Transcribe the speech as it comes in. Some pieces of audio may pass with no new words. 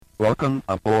Welcome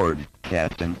aboard,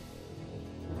 Captain.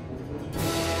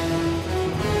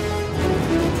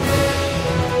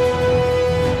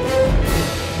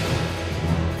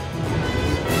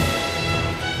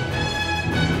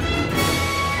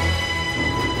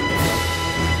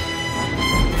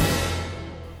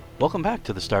 Welcome back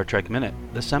to the Star Trek Minute,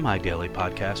 the semi-daily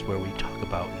podcast where we talk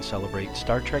about and celebrate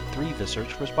Star Trek III: The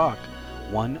Search for Spock,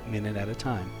 1 minute at a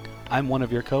time. I'm one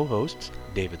of your co-hosts,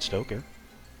 David Stoker.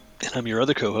 And I'm your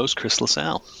other co-host, Chris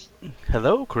LaSalle.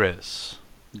 Hello, Chris.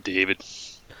 David.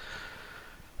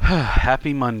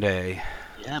 Happy Monday.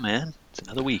 Yeah, man. It's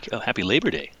another week. Oh, happy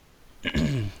Labor Day.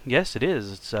 Yes, it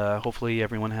is. It's hopefully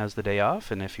everyone has the day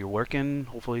off, and if you're working,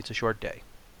 hopefully it's a short day.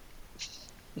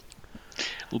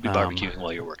 We'll be barbecuing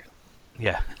while you're working.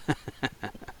 Yeah.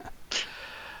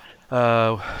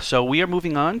 So we are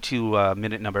moving on to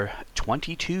minute number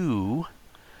 22.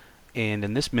 And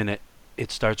in this minute, it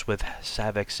starts with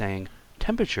Saavik saying,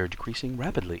 temperature decreasing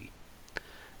rapidly.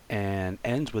 And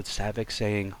ends with Saavik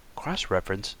saying,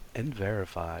 cross-reference and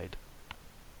verified.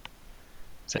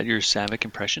 Is that your Saavik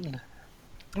impression?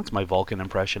 That's my Vulcan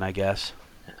impression, I guess.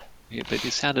 Yeah, but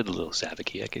it sounded a little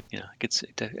Saavik-y. I could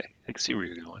see where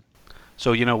you're going.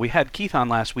 So, we had Keith on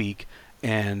last week,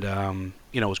 and,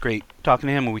 it was great talking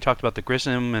to him, and we talked about the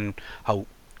Grissom and how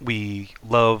we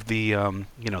love the,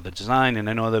 the design, and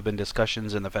I know there have been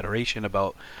discussions in the Federation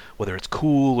about whether it's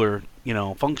cool or,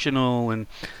 functional, and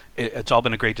it's all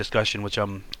been a great discussion, which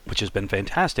has been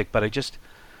fantastic, but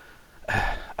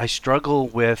I'm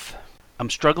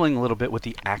struggling a little bit with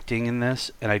the acting in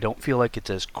this, and I don't feel like it's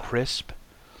as crisp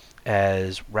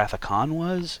as Wrath of Khan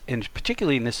was, and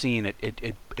particularly in this scene,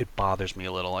 it bothers me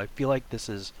a little. I feel like this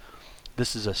is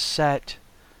a set,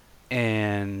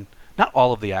 and not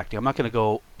all of the acting. I'm not going to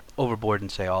go overboard and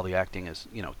say all the acting is,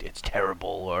 it's terrible,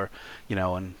 or,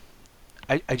 and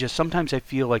I just sometimes I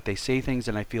feel like they say things,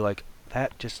 and I feel like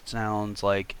that just sounds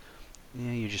like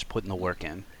you're just putting the work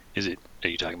in. Are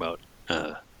you talking about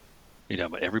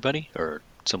everybody, or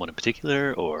someone in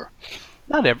particular, or?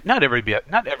 Not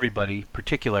everybody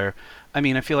particular. I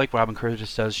mean, I feel like Robin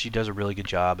Curtis she does a really good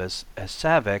job as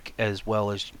Saavik as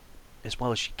well as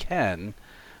she can.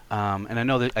 And I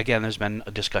know that again, there's been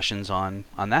discussions on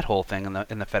that whole thing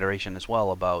in the Federation as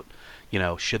well about,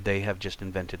 should they have just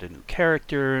invented a new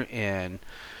character, and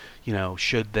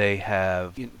should they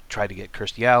have tried to get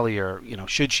Kirstie Alley, or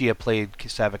should she have played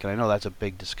Saavik? And I know that's a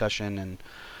big discussion, and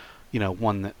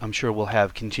one that I'm sure we'll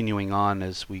have continuing on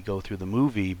as we go through the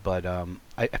movie. But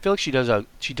I feel like she does a.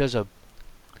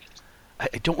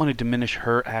 I don't want to diminish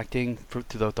her acting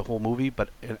throughout the whole movie,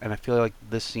 and I feel like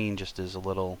this scene just is a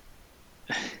little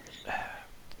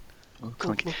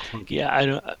clunky. Yeah, I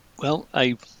don't. Well,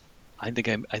 I think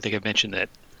I mentioned that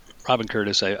Robin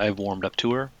Curtis. I've warmed up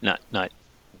to her. Not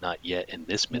yet in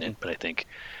this minute, but I think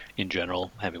in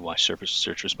general, having watched Search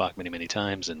for Spock many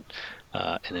times, and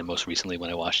then most recently when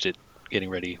I watched it getting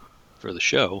ready for the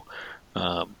show,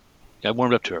 I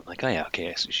warmed up to her. I'm like, oh yeah,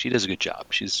 okay, she does a good job.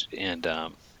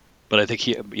 But I think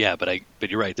but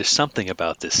you're right. There's something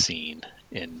about this scene,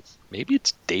 and maybe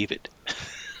it's David.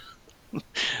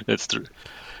 That's true.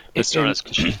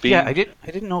 Yeah, I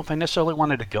didn't know if I necessarily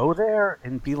wanted to go there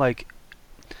and be like.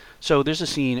 So there's a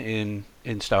scene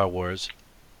in Star Wars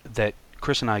that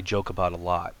Chris and I joke about a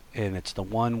lot, and it's the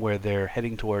one where they're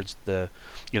heading towards they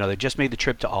just made the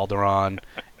trip to Alderaan,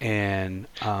 and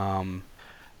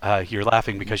you're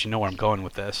laughing because you know where I'm going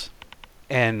with this.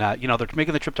 And, they're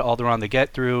making the trip to Alderaan. They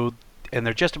get through, and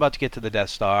they're just about to get to the Death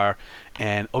Star,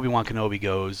 and Obi-Wan Kenobi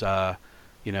goes,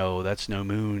 that's no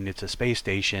moon, it's a space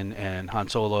station. And Han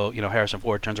Solo, Harrison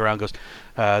Ford turns around and goes,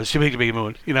 it's too big to be a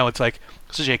moon. It's like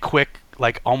such a quick,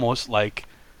 like almost like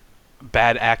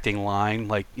bad acting line.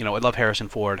 Like, I love Harrison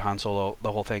Ford, Han Solo,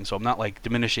 the whole thing, so I'm not like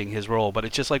diminishing his role, but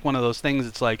it's just like one of those things.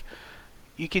 It's like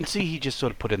you can see he just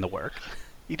sort of put in the work.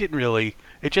 He didn't really.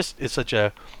 It's such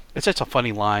a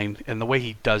funny line, and the way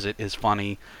he does it is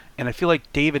funny. And I feel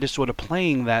like David is sort of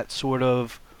playing that sort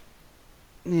of.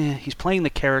 He's playing the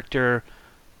character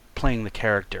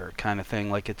kind of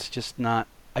thing. Like it's just not.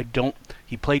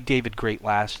 He played David great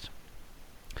last.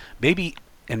 Maybe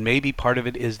part of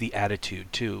it is the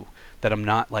attitude too. That I'm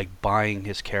not like buying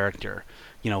his character.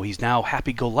 He's now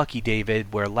happy-go-lucky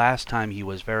David, where last time he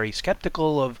was very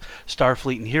skeptical of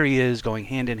Starfleet, and here he is going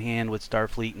hand in hand with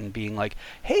Starfleet and being like,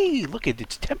 hey, look at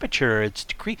its temperature, it's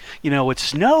it's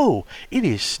snow, it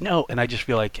is snow, and I just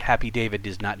feel like Happy David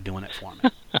is not doing it for me.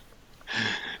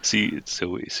 See,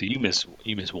 so you miss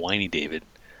whiny David.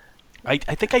 I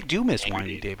think I do miss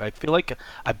Whiny Dave. I feel like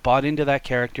I bought into that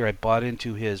character. I bought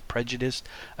into his prejudice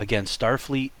against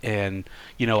Starfleet, and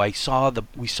we saw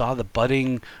the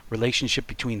budding relationship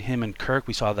between him and Kirk.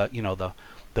 We saw the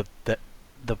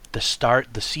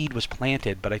start. The seed was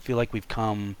planted, but I feel like we've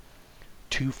come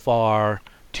too far,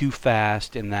 too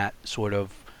fast in that sort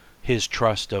of his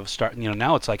trust of Star.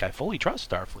 Now it's like I fully trust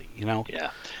Starfleet.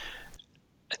 Yeah,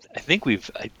 I think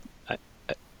I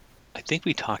think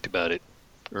we talked about it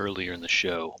earlier in the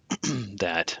show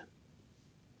that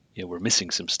we're missing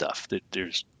some stuff. That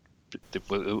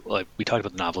like we talked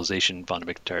about the novelization, Vonda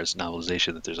McIntyre's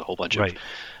novelization. That there's a whole bunch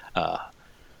of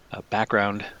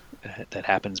background that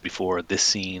happens before this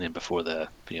scene and before the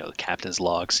the captain's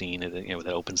log scene that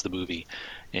opens the movie,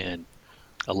 and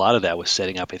a lot of that was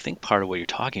setting up. I think part of what you're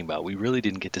talking about, we really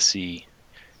didn't get to see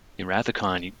in Wrath of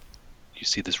Khan. You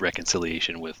see this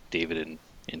reconciliation with David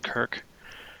and Kirk,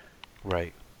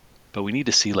 right? But we need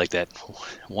to see like that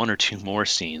one or two more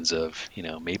scenes of,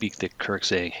 maybe the Kirk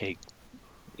saying, hey,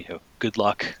 good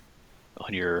luck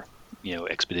on your,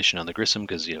 expedition on the Grissom,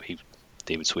 because,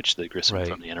 David switched the Grissom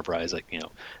from the Enterprise, like,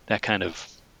 that kind of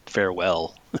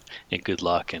farewell and good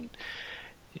luck. And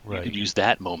you could use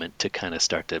that moment to kind of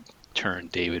start to turn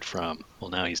David from,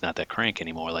 well, now he's not that crank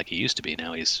anymore like he used to be.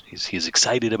 Now he's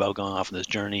excited about going off on this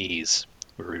journey.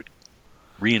 We're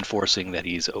reinforcing that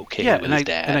he's okay with his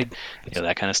dad,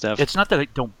 that kind of stuff. It's not that I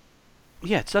don't.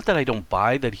 Yeah, it's not that I don't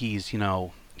buy that he's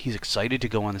he's excited to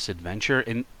go on this adventure,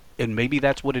 and maybe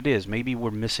that's what it is. Maybe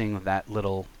we're missing that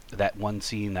one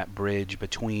scene, that bridge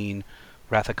between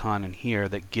Wrath of Khan and here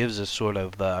that gives us sort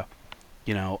of the,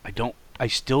 I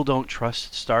still don't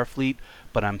trust Starfleet,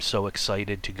 but I'm so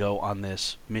excited to go on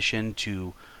this mission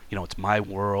to. It's my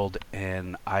world,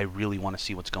 and I really want to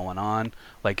see what's going on.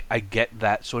 Like, I get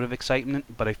that sort of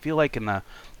excitement, but I feel like in the,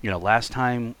 last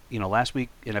week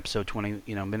in episode 20,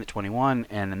 minute 21,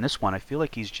 and in this one, I feel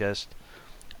like he's just,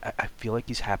 I feel like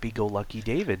he's happy-go-lucky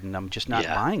David, and I'm just not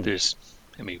buying it.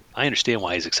 I understand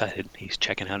why he's excited. He's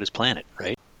checking out his planet,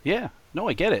 right? Yeah. No,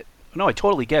 I get it. No, I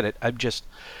totally get it.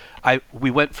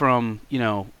 We went from,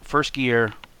 first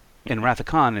gear in Wrath of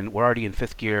Khan, and we're already in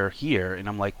fifth gear here, and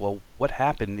I'm like, well, what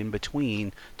happened in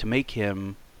between to make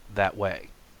him that way?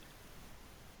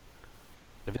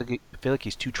 I feel like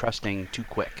he's too trusting, too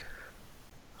quick.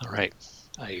 All right,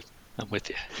 I'm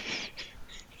with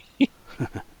you.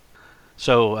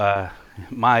 So,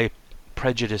 my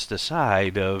prejudice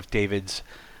aside of David's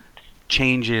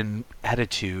change in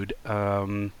attitude,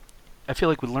 I feel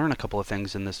like we learn a couple of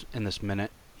things in this minute.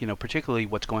 Particularly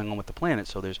what's going on with the planet.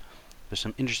 So there's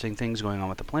some interesting things going on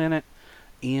with the planet,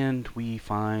 and we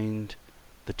find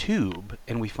the tube,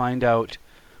 and we find out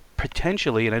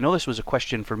potentially, and I know this was a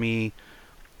question for me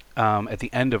at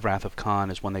the end of Wrath of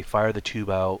Khan, is when they fire the tube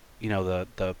out,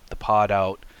 the pod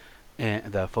out,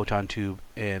 and the photon tube,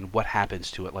 and what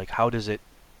happens to it? Like, how does it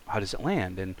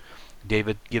land? And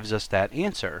David gives us that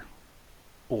answer,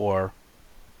 or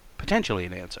potentially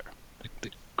an answer. Like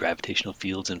the gravitational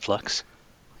fields in flux.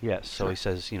 Yes, so he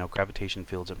says, gravitation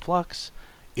fields in flux.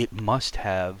 It must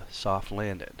have soft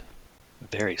landed.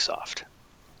 Very soft.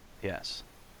 Yes,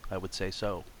 I would say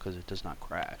so, because it does not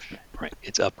crash. Right,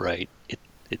 it's upright.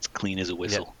 It's clean as a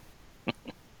whistle. Yep.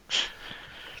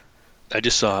 I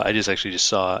actually just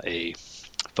saw a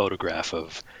photograph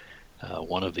of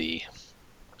one of the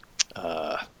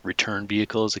return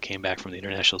vehicles that came back from the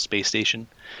International Space Station.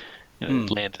 It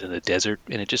landed in the desert,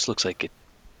 and it just looks like a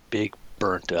big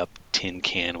burnt up tin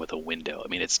can with a window. I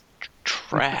mean, it's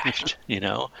trashed,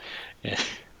 Yeah,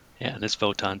 and this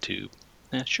photon tube,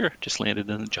 sure, just landed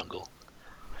in the jungle.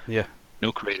 Yeah.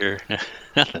 No crater,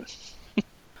 nothing.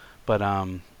 But,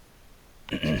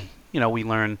 we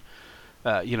learn,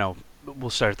 we'll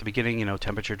start at the beginning,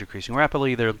 temperature decreasing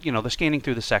rapidly. They're scanning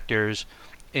through the sectors,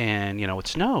 and,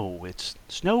 it's snow. It's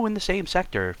snow in the same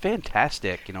sector.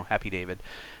 Fantastic, happy David.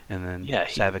 And then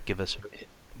Saavik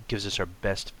gives us our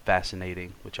best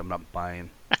fascinating, which I'm not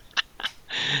buying.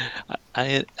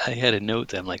 I had a note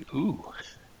that I'm like, ooh,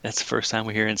 that's the first time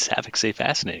we're hearing Saavik say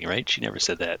fascinating, right? She never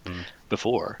said that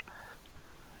before.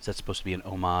 Is that supposed to be an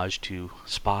homage to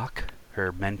Spock,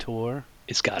 her mentor?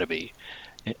 It's got to be.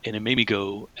 And it made me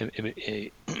go,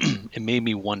 it made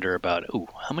me wonder about,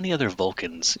 how many other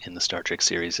Vulcans in the Star Trek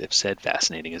series have said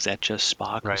fascinating? Is that just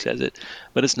Spock who says it?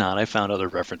 But it's not. I found other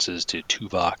references to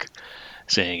Tuvok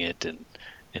saying it, and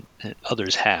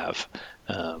others have.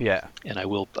 And I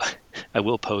will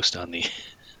post on the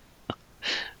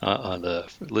on the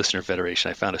Listener Federation.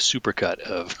 I found a supercut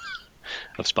of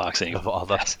Spock saying of all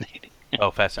fascinating. Oh,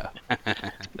 fascinating!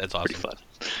 That's awesome. Pretty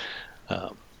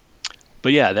fun.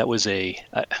 But yeah, that was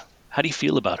how do you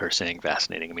feel about her saying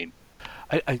fascinating? I mean,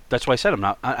 That's why I said I'm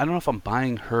not. I don't know if I'm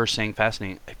buying her saying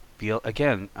fascinating. I feel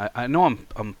again. I know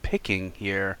I'm picking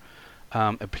here,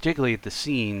 particularly at the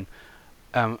scene,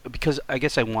 because I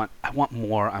guess I want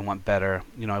more. I want better.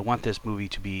 I want this movie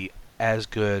to be as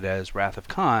good as Wrath of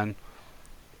Khan.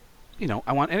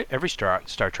 I want every Star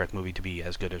Trek movie to be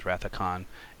as good as Wrath of Khan,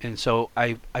 and so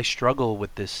I struggle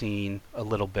with this scene a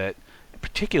little bit,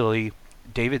 particularly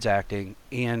David's acting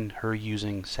and her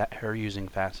using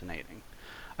fascinating.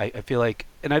 I feel like,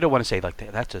 and I don't want to say like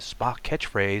that's a Spock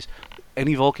catchphrase.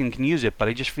 Any Vulcan can use it, but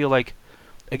I just feel like,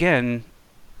 again,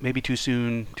 maybe too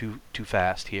soon, too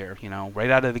fast here. Right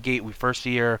out of the gate, we first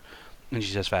see her, and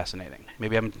she says fascinating.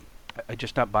 Maybe I'm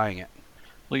just not buying it.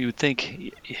 Well, you would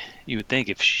think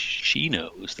if she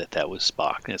knows that was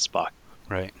Spock, and Spock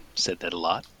right said that a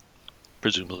lot,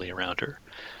 presumably around her,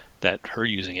 that her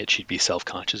using it, she'd be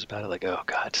self-conscious about it, like, oh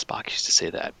God, Spock used to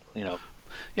say that, Yeah,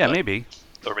 but, maybe.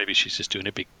 Or maybe she's just doing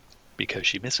it because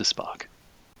she misses Spock,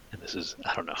 and this is,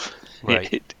 I don't know,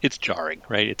 right? It's jarring,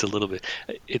 right? It's a little bit,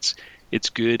 it's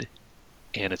good,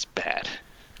 and it's bad.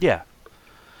 Yeah.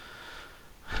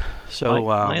 So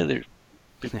my other.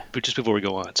 But just before we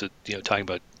go on, so talking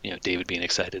about David being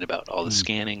excited about all the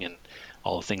scanning and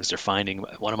all the things they're finding.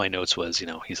 One of my notes was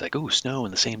he's like, "Oh, snow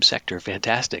in the same sector,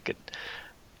 fantastic." And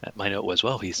my note was,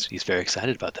 well, he's very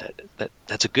excited about that.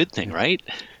 That's a good thing, right?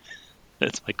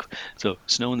 That's like, so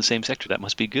snow in the same sector, that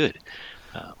must be good.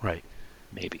 Right.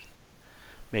 Maybe.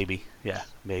 Yeah.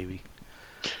 Maybe.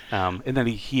 And then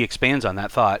he expands on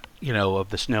that thought, of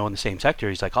the snow in the same sector.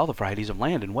 He's like, all the varieties of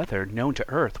land and weather known to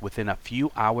Earth within a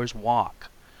few hours' walk.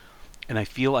 And I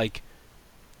feel like,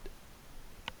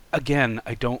 again,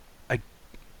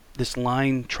 this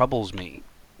line troubles me.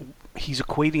 He's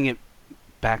equating it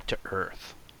back to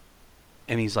Earth.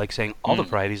 And he's like saying, all the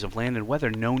varieties of land and weather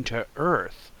known to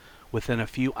Earth within a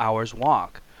few hours'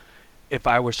 walk. If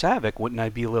I were Saavik, wouldn't I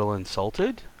be a little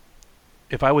insulted?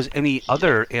 If I was any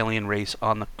other alien race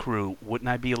on the crew, wouldn't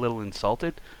I be a little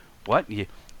insulted? What?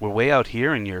 We're way out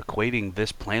here and you're equating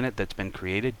this planet that's been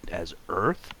created as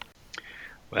Earth?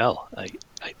 Well,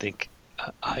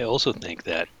 I also think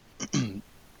that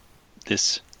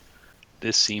this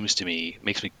seems to me,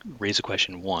 makes me raise a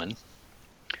question. One,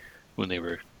 when they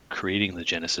were creating the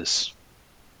Genesis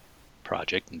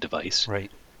project and device,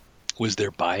 right, was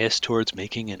there bias towards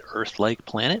making an Earth-like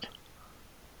planet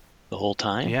the whole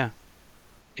time? Yeah.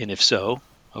 And if so,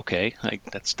 okay,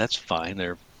 that's fine.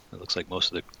 It looks like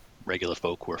most of the regular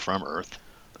folk were from Earth,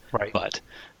 right? But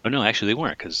no, actually they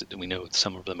weren't, because we know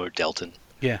some of them are Deltan.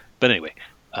 Yeah. But anyway,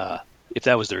 if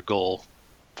that was their goal,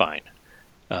 fine.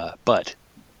 But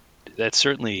that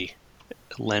certainly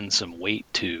lends some weight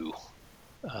to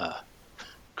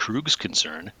Krug's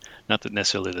concern. Not that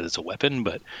necessarily that it's a weapon,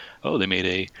 but they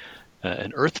made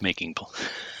an Earth-making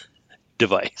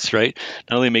device, right?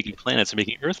 Not only making planets, they're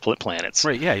making Earth planets.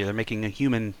 Right. Yeah, they're making a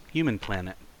human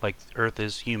planet. Like Earth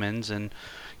is humans, and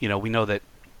we know that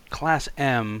Class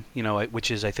M, which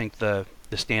is I think the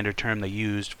standard term they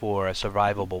used for a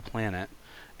survivable planet,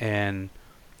 and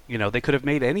they could have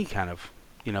made any kind of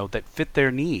that fit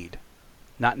their need,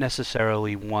 not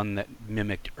necessarily one that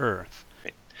mimicked Earth.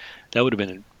 Right. That would have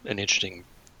been an interesting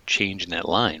change in that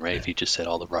line, right? Yeah. If you just said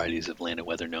all the varieties of land and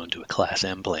weather known to a Class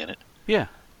M planet. Yeah.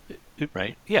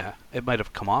 Right? Yeah, it might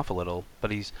have come off a little,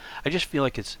 but I just feel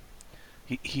like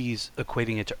he's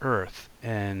equating it to Earth,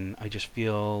 and I just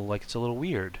feel like it's a little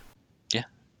weird.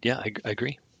 Yeah, I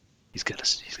agree. He's got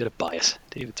a bias.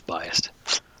 David's biased.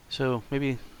 So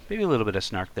maybe a little bit of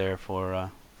snark there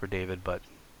for David, but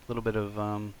a little bit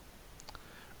of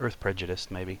Earth prejudice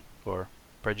maybe, or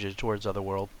prejudice towards other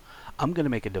world. I'm going to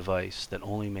make a device that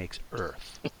only makes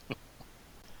Earth.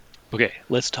 Okay,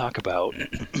 let's talk about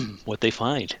what they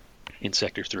find in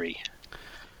Sector 3.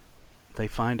 They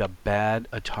find a bad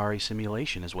Atari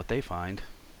simulation is what they find.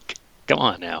 Come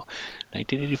on now.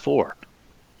 1984.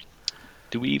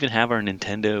 Do we even have our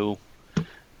Nintendo?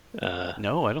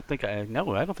 No, I don't think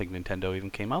Nintendo even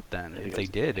came out then. If they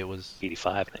did, it was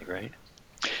 85, I think,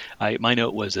 right? My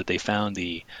note was that they found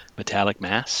the metallic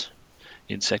mass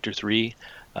in Sector 3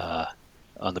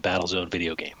 on the Battlezone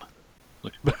video game.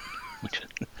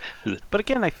 But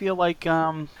again, I feel like,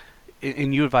 and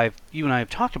you and I have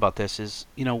talked about this, is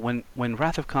when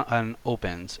Wrath of Khan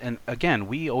opens, and again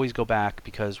we always go back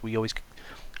because we always,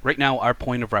 right now our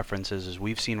point of reference is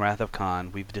we've seen Wrath of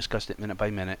Khan, we've discussed it minute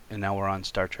by minute, and now we're on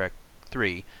Star Trek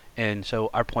 3, and so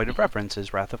our point of reference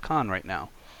is Wrath of Khan right now.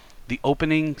 The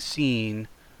opening scene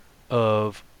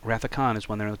of Wrath of Khan is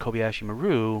when they're in the Kobayashi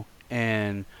Maru,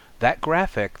 and that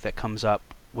graphic that comes up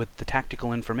with the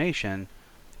tactical information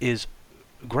is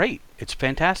great. It's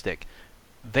fantastic.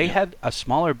 They had a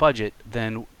smaller budget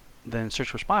than Search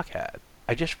for Spock had.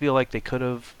 I just feel like they could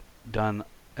have done,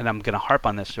 and I'm going to harp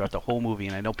on this throughout the whole movie,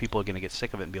 and I know people are going to get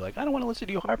sick of it and be like, I don't want to listen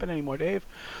to you harping anymore, Dave.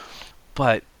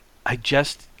 But I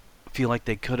just feel like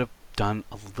they could have done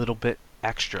a little bit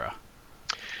extra.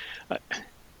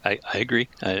 I agree,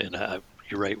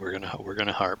 you're right. We're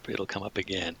gonna harp. It'll come up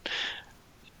again.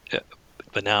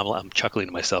 But now I'm chuckling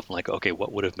to myself. I'm like, okay,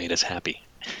 what would have made us happy?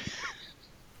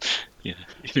 Yeah,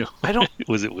 I don't.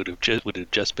 would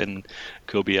have just been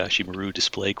Kobayashi Maru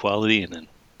display quality, and then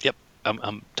yep,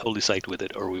 I'm totally psyched with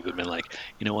it. Or we would have been like,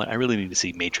 you know what? I really need to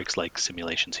see Matrix-like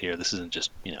simulations here. This isn't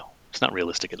just it's not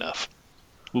realistic enough.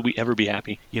 Will we ever be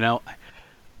happy?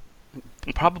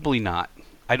 Probably not.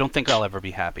 I don't think I'll ever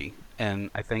be happy, and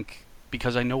I think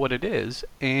because I know what it is,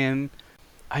 and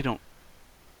I don't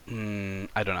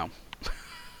know.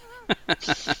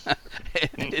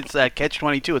 It's that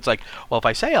catch-22. It's like, well, if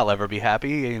I say I'll ever be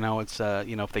happy, it's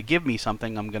if they give me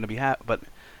something, I'm going to be happy. But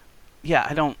yeah,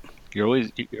 I don't. You're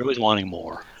always wanting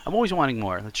more. I'm always wanting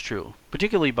more. That's true,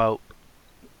 particularly about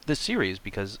this series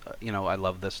because I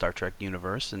love the Star Trek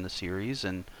universe and the series,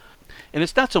 and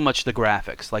it's not so much the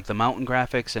graphics, like the mountain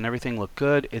graphics and everything look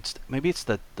good. It's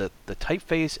the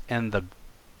typeface and the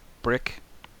brick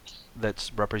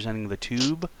that's representing the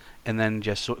tube, and then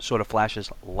just sort of flashes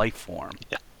life form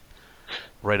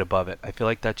right above it. I feel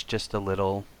like that's just a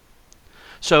little.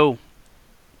 So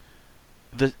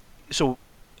the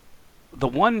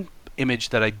one image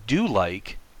that I do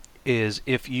like is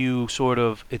if you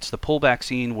it's the pullback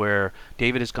scene where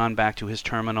David has gone back to his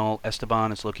terminal,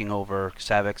 Esteban is looking over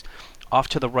Savik's. Off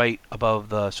to the right, above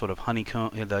the sort of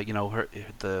honeycomb,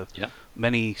 the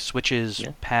many switches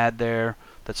pad there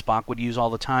that Spock would use all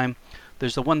the time.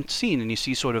 There's the one scene, and you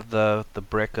see sort of the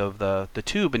brick of the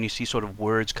tube, and you see sort of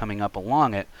words coming up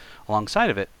alongside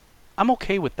of it. I'm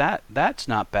okay with that. That's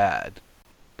not bad.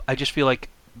 I just feel like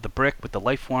the brick with the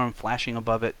life form flashing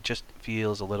above it just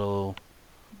feels a little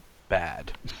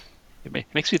bad. It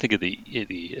makes me think of the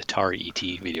Atari ET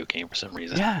video game for some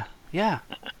reason. Yeah.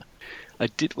 I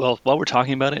did while we're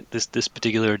talking about it. This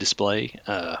particular display.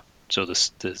 So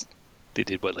they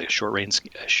did like a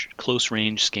close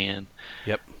range scan.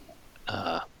 Yep.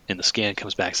 And the scan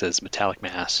comes back, says metallic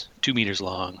mass, 2 meters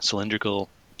long, cylindrical,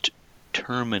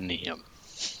 terminium.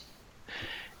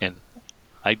 And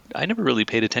I never really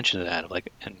paid attention to that.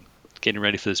 And getting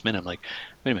ready for this minute, I'm like,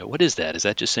 wait a minute, what is that? Is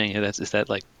that just saying is that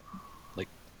like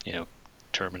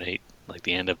terminate, like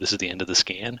this is the end of the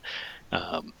scan?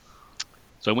 So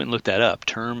I went and looked that up.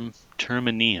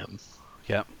 Terminium.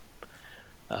 Yep.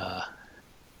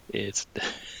 There's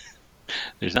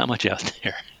not much out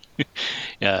there.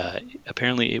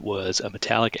 Apparently it was a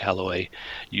metallic alloy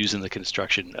used in the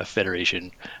construction of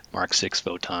Federation Mark VI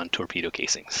photon torpedo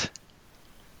casings.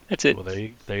 That's it. Well,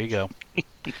 there you go.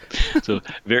 So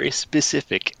very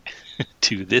specific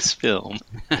to this film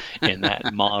and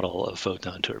that model of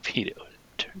photon torpedo.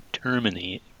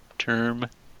 Terminium.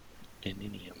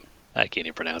 I can't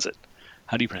even pronounce it.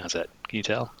 How do you pronounce that? Can you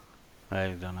tell? I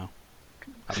don't know.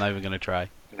 I'm not even going to try.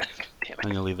 Damn it. I'm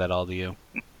going to leave that all to you.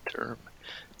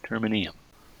 Terminium.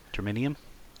 Terminium?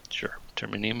 Sure.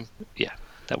 Terminium. Yeah,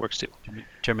 that works too.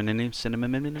 Terminium.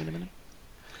 Cinnamon.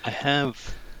 I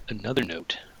have another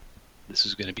note. This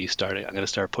is going to be starting. I'm going to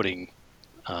start putting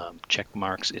check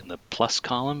marks in the plus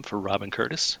column for Robin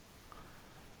Curtis.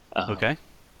 Okay.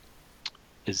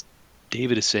 As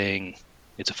David is saying,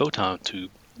 it's a photon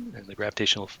tube, and the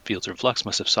gravitational fields are in flux,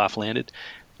 must have soft landed.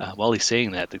 While he's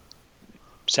saying that,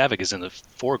 Saavik is in the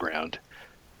foreground,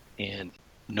 and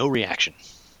no reaction.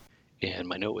 And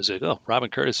my note was like, oh, Robin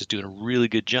Curtis is doing a really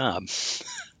good job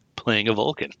playing a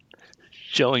Vulcan,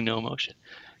 showing no emotion.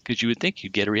 Because you would think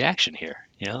you'd get a reaction here,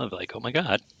 like, oh my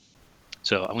God.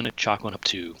 So I'm going to chalk one up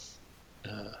to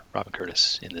Robin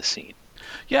Curtis in this scene.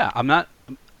 Yeah, I'm not,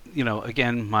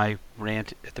 again, my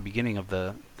rant at the beginning of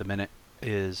the minute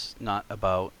is not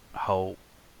about how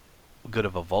good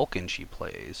of a Vulcan she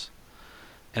plays.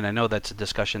 And I know that's a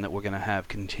discussion that we're going to have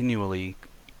continually.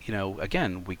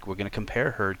 Again, we're going to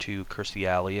compare her to Kirstie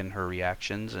Alley and her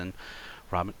reactions, and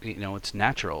Robin. It's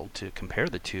natural to compare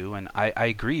the two, and I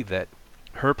agree that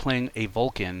her playing a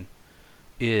Vulcan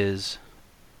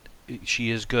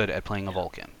she is good at playing a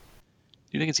Vulcan. Do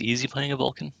you think it's easy playing a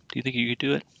Vulcan? Do you think you could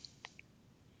do it?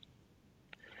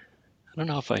 I don't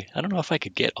know if I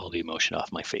could get all the emotion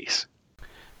off my face.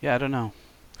 Yeah, I don't know.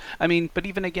 I mean, but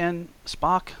even again,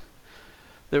 Spock.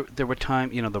 There were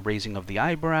times, the raising of the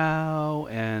eyebrow,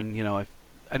 and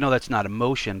I know that's not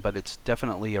emotion, but it's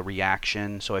definitely a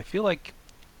reaction. So I feel like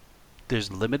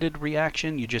there's limited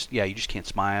reaction. You just can't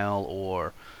smile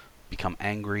or become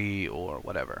angry or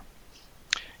whatever.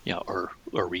 or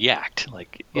react.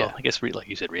 Like, well, I guess like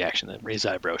you said, reaction. Then raise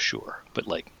eyebrow, sure, but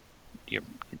like,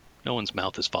 no one's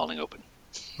mouth is falling open.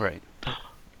 Right.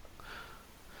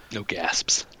 No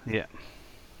gasps. Yeah.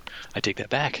 I take that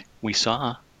back. We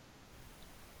saw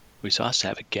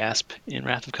Saavik gasp in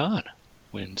Wrath of Khan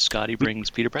when Scotty brings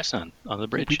Peter Preston on the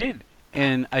bridge. We did,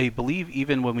 and I believe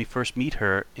even when we first meet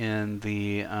her in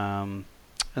the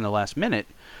last minute,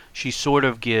 she sort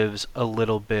of gives a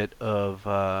little bit of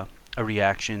a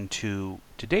reaction to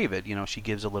David. You know, she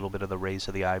gives a little bit of the raise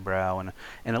of the eyebrow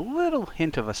and a little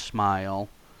hint of a smile.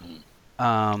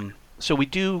 So we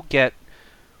do get,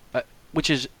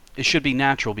 it should be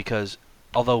natural because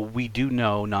although we do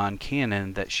know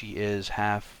non-canon that she is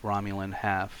half Romulan,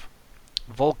 half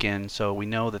Vulcan, so we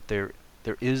know that there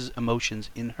is emotions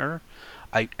in her.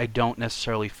 I don't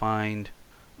necessarily find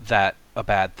that a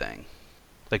bad thing.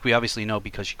 Like, we obviously know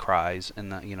because she cries in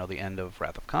the end of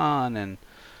Wrath of Khan, and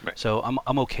right. So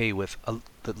I'm okay with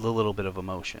the little bit of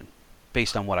emotion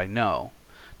based on what I know.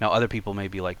 Now other people may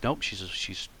be like, nope,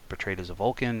 she's portrayed as a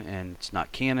Vulcan and it's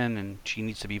not canon and she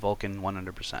needs to be Vulcan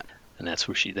 100%. And that's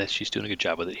where she's doing a good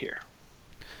job with it here.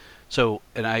 So,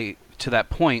 and to that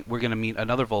point, we're going to meet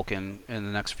another Vulcan in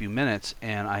the next few minutes,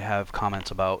 and I have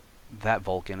comments about that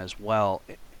Vulcan as well,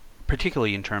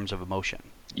 particularly in terms of emotion.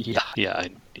 Yeah,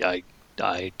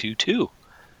 I do too.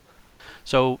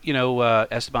 So,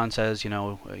 Esteban says,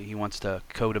 he wants to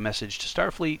code a message to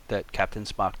Starfleet that Captain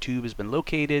Spock tube has been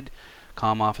located.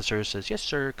 Comm officer says, yes,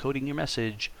 sir, coding your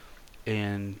message.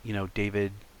 And,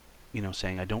 David,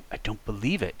 saying, I don't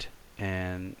believe it.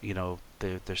 And,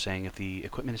 they're saying if the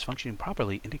equipment is functioning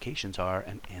properly, indications are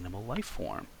an animal life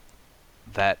form.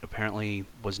 That apparently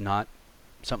was not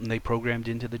something they programmed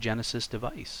into the Genesis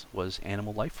device, was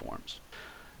animal life forms.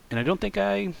 And I don't think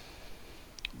I'm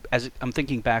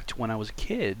thinking back to when I was a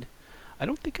kid, I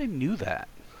don't think I knew that.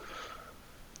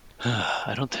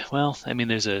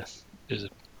 There's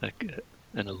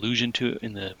an allusion to it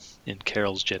in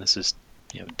Carol's Genesis,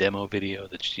 demo video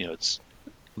that it's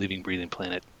living, breathing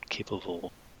planet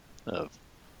capable of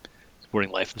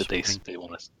supporting life that they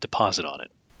want to deposit on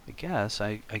it. I guess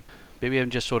maybe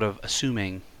I'm just sort of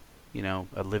assuming,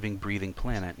 a living, breathing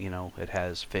planet. It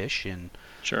has fish and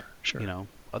sure,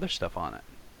 other stuff on it.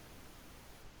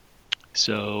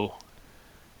 So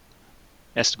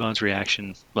Esteban's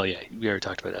reaction. Well, yeah, we already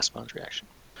talked about Esteban's reaction.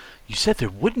 You said there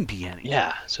wouldn't be any.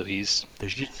 Yeah, so there's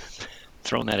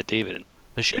throwing that at David.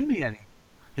 There shouldn't be any.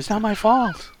 It's not my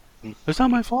fault. It's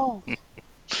not my fault.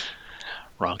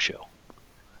 Wrong show.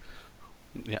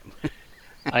 Yeah.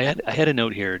 I had a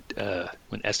note here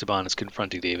when Esteban is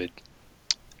confronting David.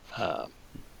 I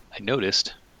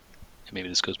noticed, and maybe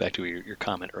this goes back to your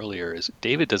comment earlier, is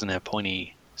David doesn't have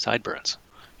pointy sideburns.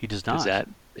 He does not.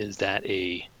 Is that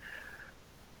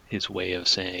his way of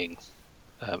saying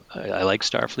I like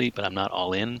Starfleet, but I'm not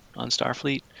all in on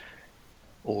Starfleet,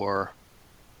 or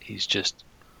he's just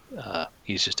a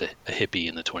hippie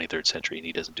in the 23rd century and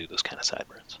he doesn't do those kind of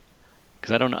sideburns?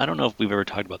 Because I don't know if we've ever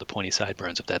talked about the pointy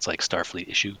sideburns, if that's like Starfleet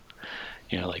issue,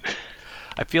 like.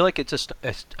 I feel like it's a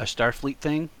Starfleet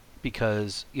thing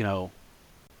because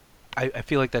I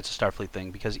feel like that's a Starfleet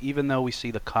thing because even though we see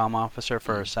the comm officer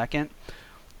for a second,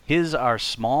 his are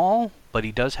small, but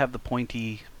he does have the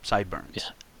pointy sideburns. Yeah.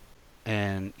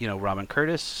 And Robin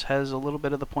Curtis has a little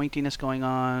bit of the pointiness going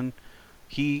on.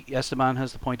 Esteban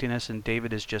has the pointiness, and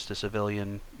David is just a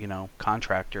civilian,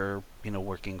 contractor,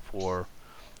 working for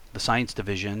the science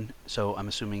division. So I'm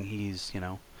assuming he's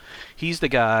the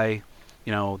guy,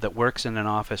 that works in an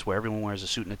office where everyone wears a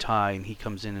suit and a tie, and he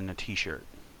comes in a t-shirt.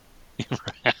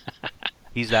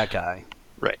 He's that guy.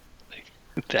 Right.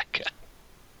 That guy.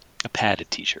 A padded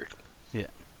t-shirt. Yeah.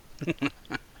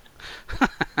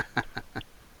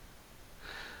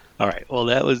 All right. Well,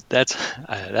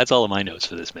 that's all of my notes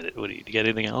for this minute. Do you get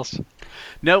anything else?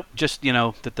 Nope. Just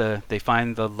that they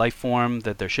find the life form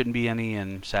that there shouldn't be any,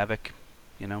 and Saavik,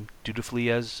 dutifully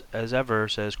as ever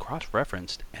says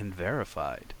cross-referenced and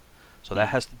verified. So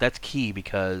that's key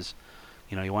because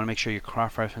you want to make sure you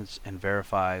cross-reference and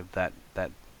verify that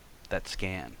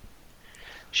scan.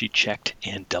 She checked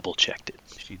and double-checked it.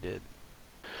 She did.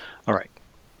 All right.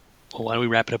 Well, why don't we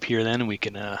wrap it up here then, and we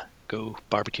can go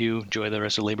barbecue, enjoy the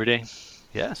rest of Labor Day?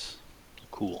 Yes.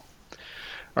 Cool.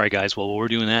 All right, guys. Well, while we're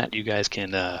doing that, you guys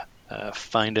can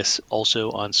find us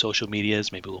also on social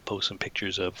medias. Maybe we'll post some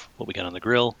pictures of what we got on the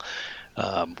grill.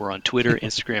 We're on Twitter,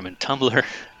 Instagram, and Tumblr.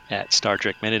 At Star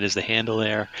Trek Minute is the handle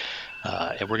there.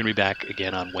 And we're going to be back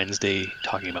again on Wednesday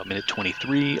talking about minute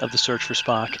 23 of The Search for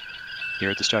Spock here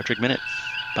at the Star Trek Minute.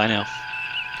 Bye now.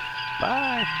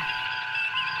 Bye.